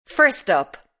First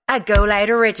up, a Go Loud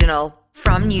original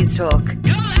from News Talk.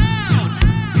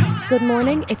 Good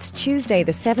morning, it's Tuesday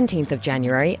the 17th of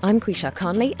January. I'm Quisha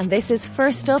Conley and this is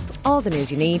First Up, all the news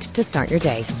you need to start your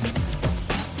day.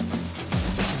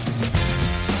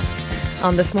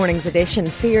 On this morning's edition,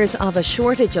 fears of a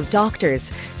shortage of doctors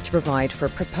to provide for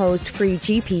proposed free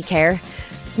GP care,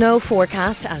 snow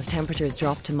forecast as temperatures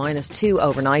drop to -2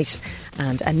 overnight,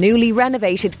 and a newly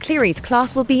renovated Cleary's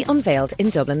clock will be unveiled in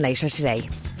Dublin later today.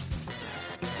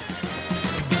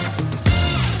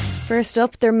 First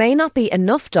up, there may not be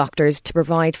enough doctors to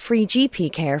provide free GP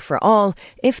care for all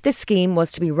if the scheme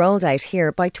was to be rolled out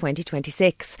here by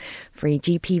 2026. Free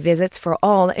GP visits for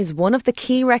all is one of the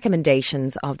key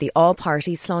recommendations of the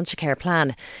all-party Sláintecare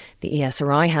plan. The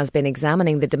ESRI has been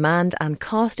examining the demand and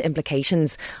cost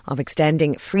implications of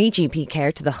extending free GP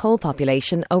care to the whole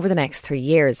population over the next 3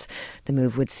 years. The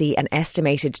move would see an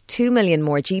estimated 2 million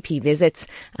more GP visits,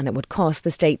 and it would cost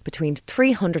the state between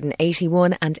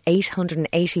 €381 and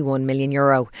 €881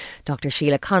 million. Dr.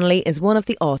 Sheila Connolly is one of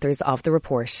the authors of the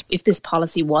report. If this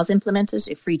policy was implemented,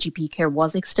 if free GP care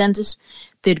was extended,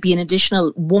 there'd be an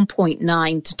additional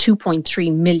 1.9 to 2.3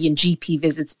 million GP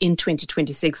visits in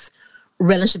 2026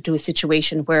 relative to a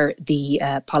situation where the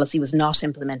policy was not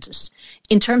implemented.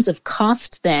 In terms of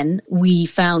cost then, we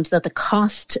found that the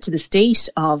cost to the state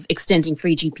of extending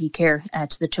free GP care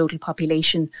to the total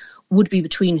population would be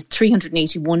between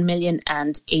 381 million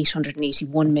and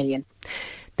 881 million.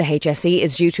 The HSE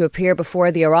is due to appear before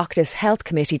the Oireachtas Health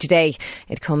Committee today.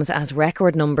 It comes as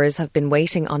record numbers have been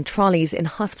waiting on trolleys in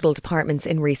hospital departments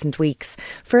in recent weeks.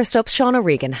 First up, Sean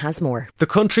O'Regan has more. The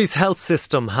country's health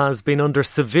system has been under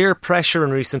severe pressure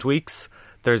in recent weeks.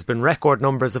 There's been record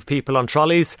numbers of people on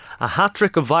trolleys, a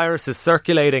hat-trick of viruses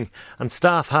circulating, and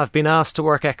staff have been asked to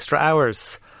work extra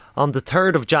hours. On the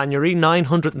 3rd of January,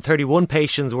 931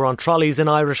 patients were on trolleys in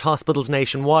Irish hospitals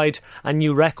nationwide, a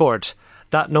new record.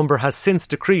 That number has since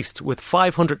decreased, with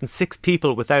 506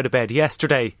 people without a bed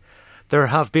yesterday. There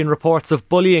have been reports of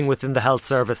bullying within the health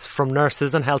service from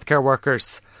nurses and healthcare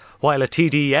workers, while a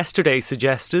TD yesterday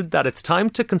suggested that it's time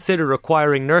to consider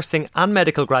requiring nursing and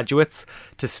medical graduates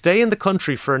to stay in the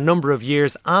country for a number of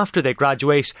years after they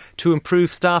graduate to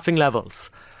improve staffing levels.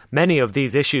 Many of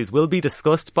these issues will be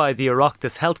discussed by the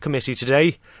Oireachtas Health Committee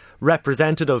today.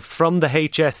 Representatives from the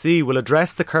HSE will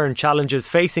address the current challenges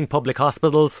facing public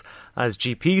hospitals, as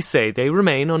GPs say they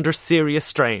remain under serious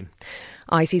strain.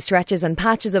 Icy stretches and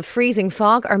patches of freezing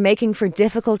fog are making for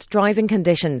difficult driving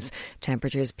conditions.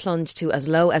 Temperatures plunged to as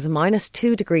low as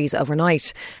 -2 degrees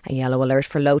overnight. A yellow alert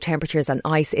for low temperatures and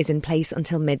ice is in place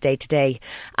until midday today.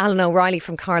 Alan O'Reilly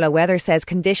from Carlow Weather says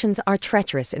conditions are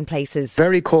treacherous in places.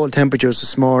 Very cold temperatures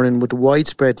this morning with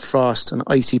widespread frost and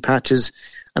icy patches,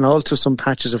 and also some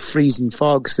patches of freezing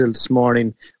fog still this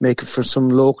morning, making for some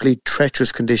locally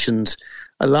treacherous conditions,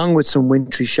 along with some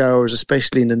wintry showers,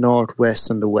 especially in the northwest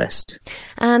and the west.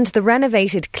 And the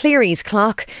renovated Cleary's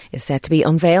clock is set to be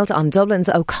unveiled on Dublin's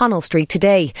O'Connell Street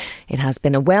today. It has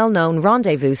been a well-known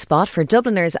rendezvous spot for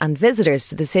Dubliners and visitors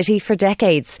to the city for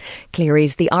decades.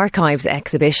 Cleary's The Archives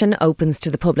exhibition opens to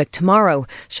the public tomorrow,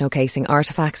 showcasing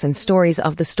artefacts and stories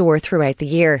of the store throughout the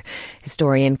year.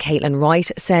 Historian Caitlin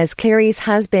Wright says Cleary's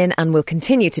has been and will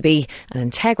continue to be an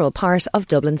integral part of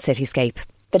Dublin's cityscape.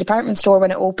 The department store,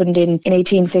 when it opened in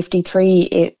 1853,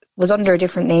 it was under a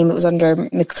different name. It was under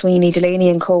McSweeney,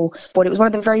 Delaney & Co. But it was one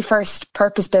of the very first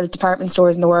purpose-built department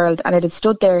stores in the world, and it had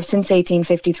stood there since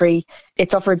 1853.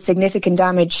 It suffered significant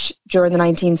damage during the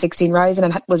 1916 rising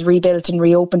and was rebuilt and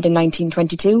reopened in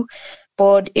 1922.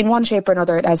 But in one shape or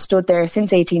another, it has stood there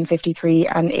since 1853,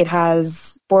 and it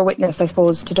has bore witness, I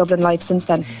suppose, to Dublin life since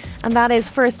then. And that is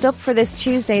First Up for this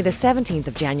Tuesday, the 17th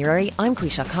of January. I'm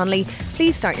Quisha Conley.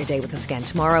 Please start your day with us again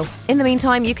tomorrow. In the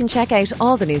meantime, you can check out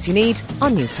all the news you need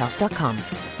on newstalk.com.